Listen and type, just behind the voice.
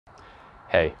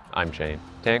Hey, I'm Shane.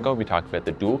 Today I'm going to be talking about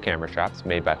the dual camera straps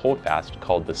made by Holdfast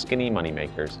called the Skinny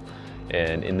Moneymakers.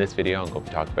 And in this video, I'm going to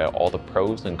be talking about all the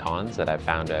pros and cons that I've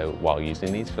found out while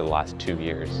using these for the last 2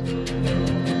 years.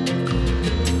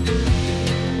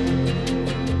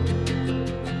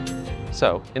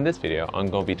 So in this video, I'm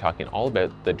going to be talking all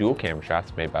about the dual camera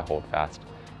straps made by Holdfast.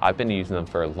 I've been using them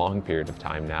for a long period of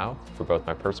time now for both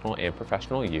my personal and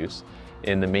professional use.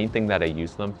 And the main thing that I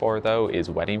use them for though is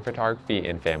wedding photography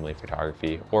and family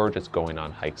photography, or just going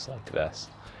on hikes like this.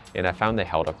 And I found they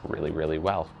held up really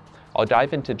well. I'll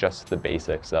dive into just the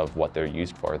basics of what they're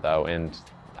used for though, and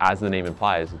as the name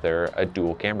implies, they're a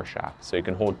dual camera strap, so you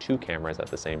can hold 2 cameras at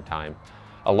the same time.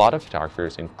 A lot of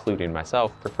photographers, including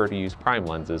myself, prefer to use prime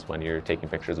lenses when you're taking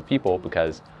pictures of people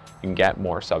because you can get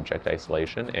more subject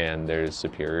isolation and there's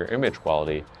superior image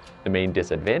quality. The main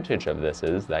disadvantage of this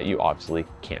is that you obviously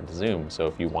can't zoom. So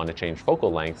if you want to change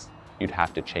focal lengths, you'd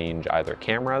have to change either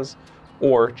cameras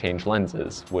or change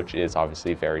lenses, which is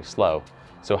obviously very slow.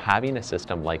 So having a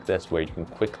system like this where you can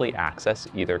quickly access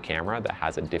either camera that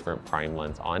has a different prime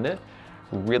lens on it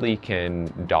really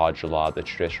can dodge a lot of the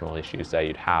traditional issues that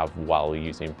you'd have while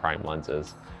using prime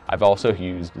lenses. I've also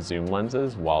used zoom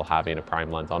lenses while having a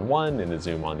prime lens on one and a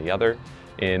zoom on the other,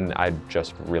 and I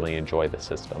just really enjoy the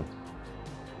system.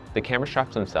 The camera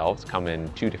straps themselves come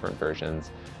in 2 different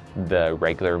versions. The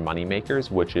regular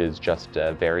Moneymakers, which is just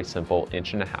a very simple 1.5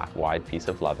 inch wide piece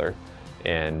of leather,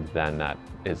 and then that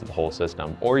is the whole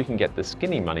system. Or you can get the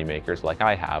Skinny Moneymakers like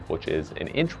I have, which is an 1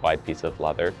 inch wide piece of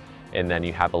leather, and then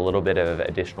you have a little bit of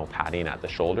additional padding at the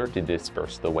shoulder to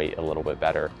disperse the weight a little bit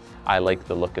better. I like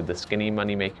the look of the Skinny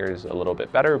Moneymakers a little bit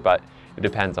better, but it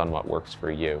depends on what works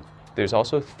for you. There's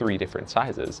also 3 different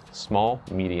sizes: small,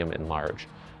 medium, and large.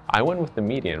 I went with the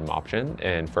medium option,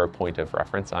 and for a point of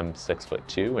reference, I'm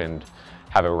 6'2" and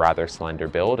have a rather slender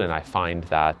build, and I find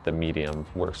that the medium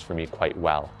works for me quite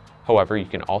well. However, you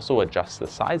can also adjust the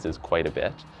sizes quite a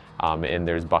bit, and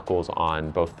there's buckles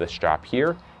on both the strap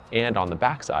here and on the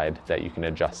backside that you can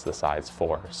adjust the size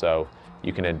for. So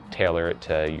you can tailor it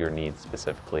to your needs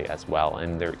specifically as well,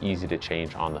 and they're easy to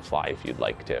change on the fly if you'd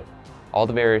like to. All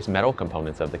the various metal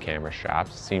components of the camera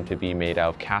straps seem to be made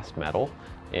out of cast metal,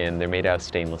 and they're made out of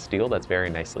stainless steel that's very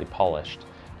nicely polished.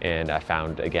 And I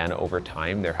found, again, over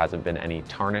time, there hasn't been any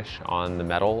tarnish on the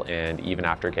metal, and even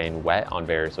after getting wet on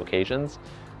various occasions,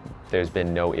 there's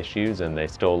been no issues, and they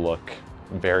still look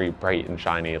very bright and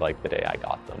shiny like the day I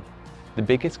got them. The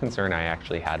biggest concern I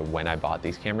actually had when I bought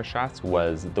these camera straps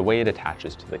was the way it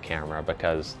attaches to the camera,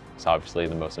 because it's obviously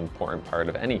the most important part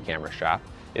of any camera strap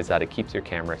is that it keeps your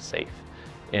camera safe.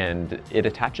 And it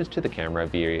attaches to the camera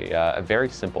via a very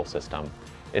simple system.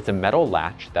 It's a metal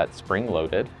latch that's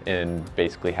spring-loaded and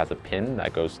basically has a pin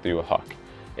that goes through a hook.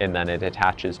 And then it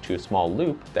attaches to a small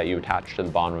loop that you attach to the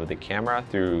bottom of the camera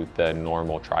through the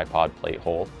normal tripod plate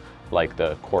hole, like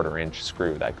the 1/4 inch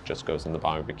screw that just goes in the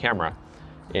bottom of your camera.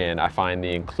 And I find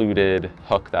the included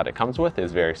hook that it comes with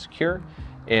is very secure,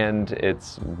 and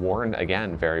it's worn,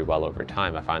 again, very well over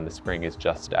time. I find the spring is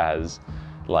just as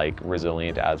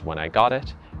resilient as when I got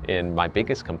it. And my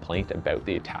biggest complaint about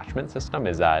the attachment system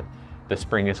is that the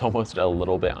spring is almost a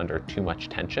little bit under too much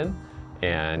tension,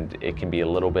 and it can be a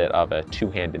little bit of a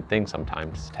two-handed thing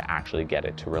sometimes to actually get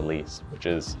it to release, which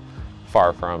is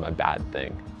far from a bad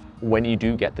thing. When you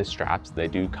do get the straps, they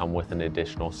do come with an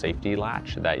additional safety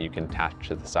latch that you can attach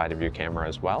to the side of your camera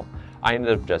as well. I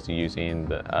ended up just using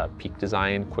the Peak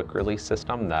Design quick release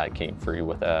system that came free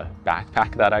with a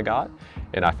backpack that I got.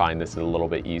 And I find this is a little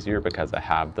bit easier because I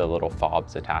have the little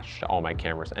fobs attached to all my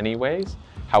cameras anyways.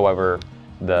 However,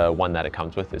 the one that it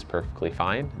comes with is perfectly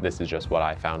fine. This is just what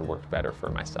I found worked better for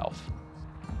myself.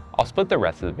 I'll split the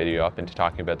rest of the video up into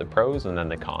talking about the pros and then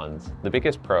the cons. The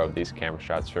biggest pro of these camera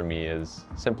straps for me is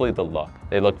simply the look.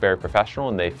 They look very professional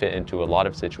and they fit into a lot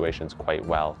of situations quite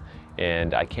well.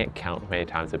 And I can't count how many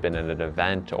times I've been at an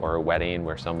event or a wedding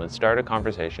where someone started a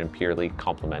conversation purely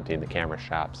complimenting the camera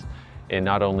straps. And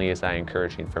not only is that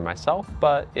encouraging for myself,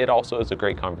 but it also is a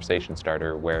great conversation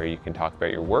starter where you can talk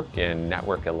about your work and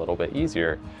network a little bit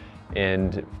easier.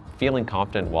 And feeling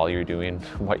confident while you're doing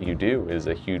what you do is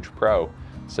a huge pro.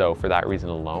 So for that reason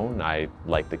alone, I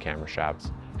like the camera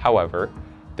straps. However,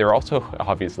 they're also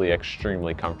obviously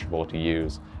extremely comfortable to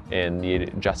use, and the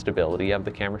adjustability of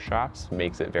the camera straps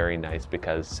makes it very nice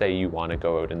because say you want to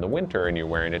go out in the winter and you're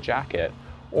wearing a jacket,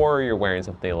 or you're wearing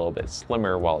something a little bit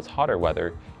slimmer while it's hotter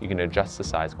weather, you can adjust the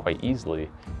size quite easily.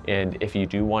 And if you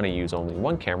do want to use only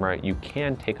one camera, you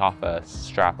can take off a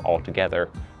strap altogether.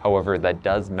 However, that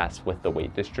does mess with the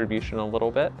weight distribution a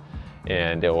little bit,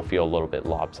 and it will feel a little bit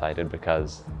lopsided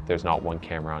because there's not one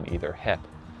camera on either hip.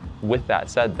 With that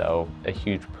said though, a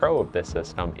huge pro of this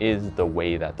system is the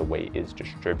way that the weight is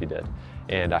distributed.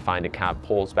 And I find it kind of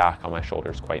pulls back on my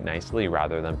shoulders quite nicely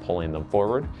rather than pulling them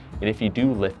forward. And if you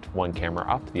do lift one camera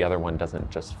up, the other one doesn't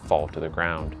just fall to the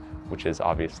ground, which is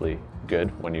obviously good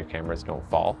when your cameras don't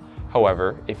fall.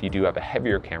 However, if you do have a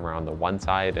heavier camera on the one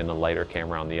side and a lighter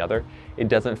camera on the other, it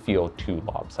doesn't feel too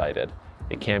lopsided.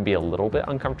 It can be a little bit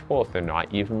uncomfortable if they're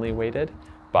not evenly weighted,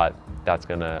 but that's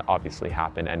gonna obviously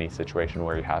happen any situation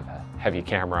where you have a heavy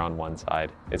camera on one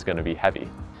side, it's gonna be heavy.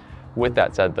 With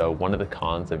that said though, one of the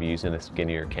cons of using a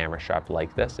skinnier camera strap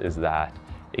like this is that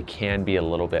it can be a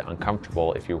little bit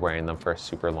uncomfortable if you're wearing them for a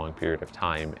super long period of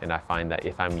time. And I find that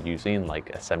if I'm using like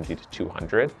a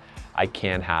 70-200, I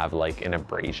can have like an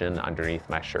abrasion underneath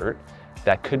my shirt.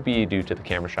 That could be due to the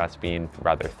camera straps being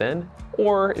rather thin,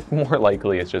 or more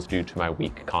likely it's just due to my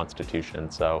weak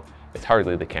constitution. So it's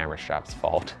hardly the camera strap's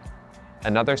fault.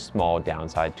 Another small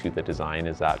downside to the design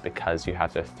is that because you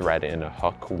have to thread in a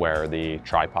hook where the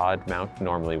tripod mount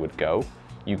normally would go,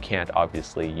 you can't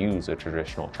obviously use a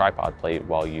traditional tripod plate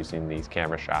while using these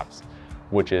camera straps,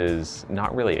 which is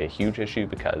not really a huge issue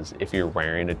because if you're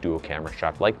wearing a dual camera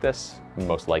strap like this,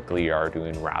 most likely you are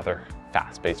doing rather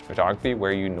fast-paced photography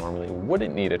where you normally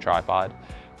wouldn't need a tripod.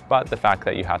 But the fact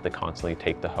that you have to constantly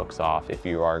take the hooks off if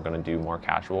you are going to do more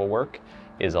casual work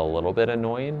is a little bit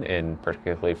annoying, and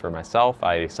particularly for myself,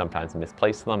 I sometimes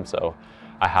misplace them, so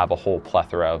I have a whole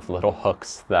plethora of little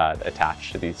hooks that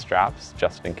attach to these straps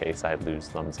just in case I lose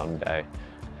them someday.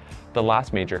 The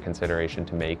last major consideration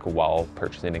to make while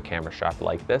purchasing a camera strap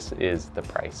like this is the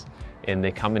price. And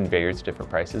they come in various different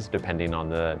prices depending on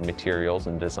the materials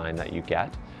and design that you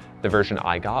get. The version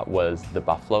I got was the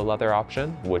buffalo leather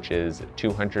option, which is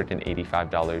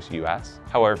 $285 US.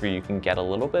 However, you can get a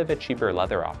little bit of a cheaper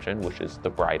leather option, which is the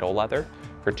bridal leather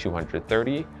for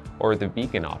 $230, or the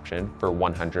vegan option for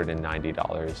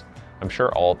 $190. I'm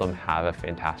sure all of them have a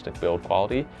fantastic build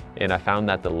quality, and I found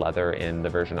that the leather in the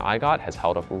version I got has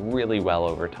held up really well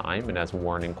over time and has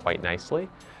worn in quite nicely,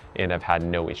 and I've had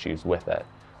no issues with it.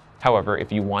 However,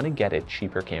 if you want to get a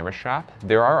cheaper camera strap,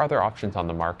 there are other options on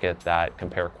the market that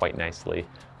compare quite nicely.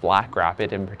 Black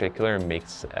Rapid in particular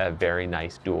makes a very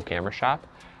nice dual camera strap.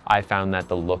 I found that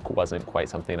the look wasn't quite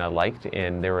something I liked,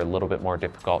 and they were a little bit more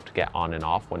difficult to get on and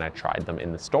off when I tried them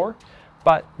in the store,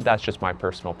 but that's just my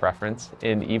personal preference.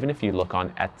 And even if you look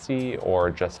on Etsy or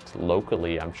just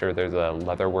locally, I'm sure there's a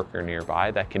leather worker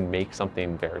nearby that can make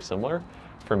something very similar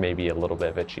for maybe a little bit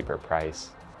of a cheaper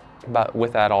price. But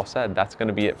with that all said, that's going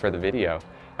to be it for the video.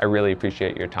 I really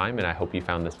appreciate your time, and I hope you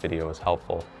found this video was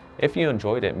helpful. If you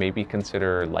enjoyed it, maybe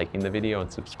consider liking the video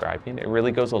and subscribing. It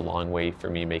really goes a long way for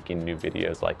me making new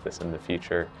videos like this in the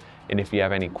future. And if you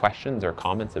have any questions or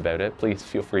comments about it, please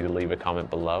feel free to leave a comment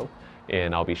below,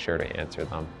 and I'll be sure to answer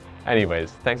them.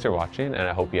 Anyways, thanks for watching, and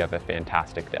I hope you have a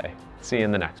fantastic day. See you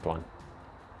in the next one.